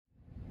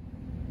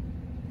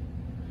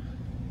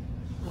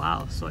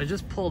Wow, so I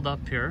just pulled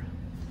up here.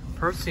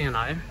 Percy and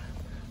I.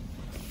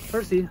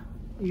 Percy,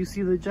 you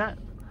see the jet?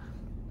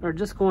 We're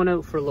just going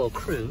out for a little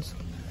cruise.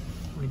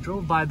 We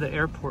drove by the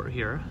airport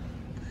here.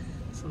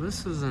 So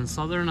this is in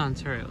Southern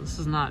Ontario. This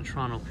is not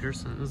Toronto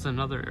Pearson. This is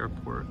another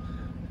airport.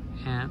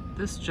 And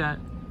this jet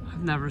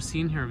I've never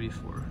seen here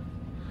before.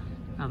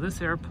 Now this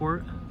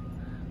airport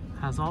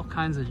has all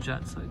kinds of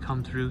jets that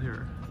come through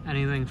here.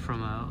 Anything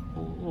from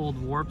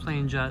old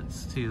warplane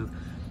jets to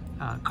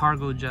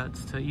cargo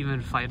jets to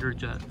even fighter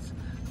jets.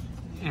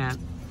 And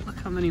look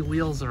how many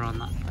wheels are on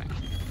that thing.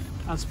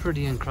 That's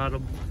pretty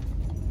incredible.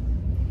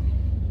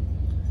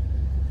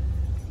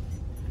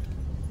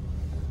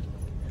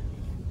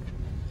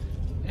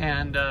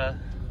 And wow,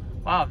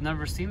 I've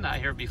never seen that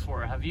here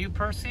before. Have you,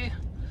 Percy?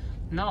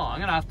 No, I'm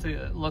gonna have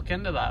to look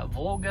into that.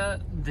 Volga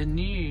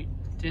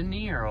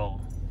Dinero.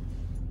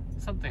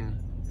 Something.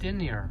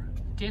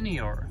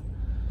 Dinior.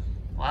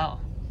 Wow.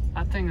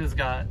 That thing has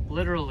got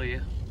literally,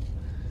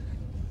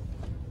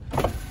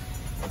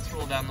 let's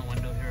roll down the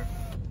window here.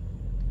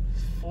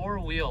 4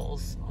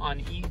 wheels on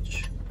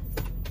each.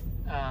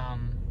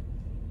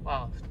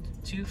 Wow.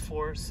 2,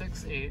 4,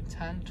 6, 8,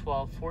 10,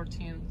 12,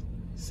 14,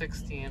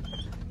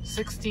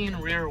 16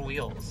 rear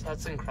wheels.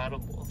 That's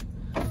incredible.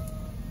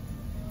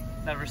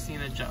 Never seen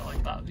a jet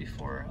like that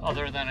before,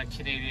 other than a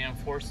Canadian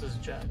Forces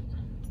jet.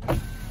 Oh,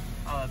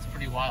 that's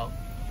pretty wild.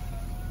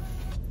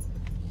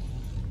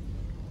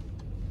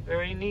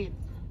 Very neat.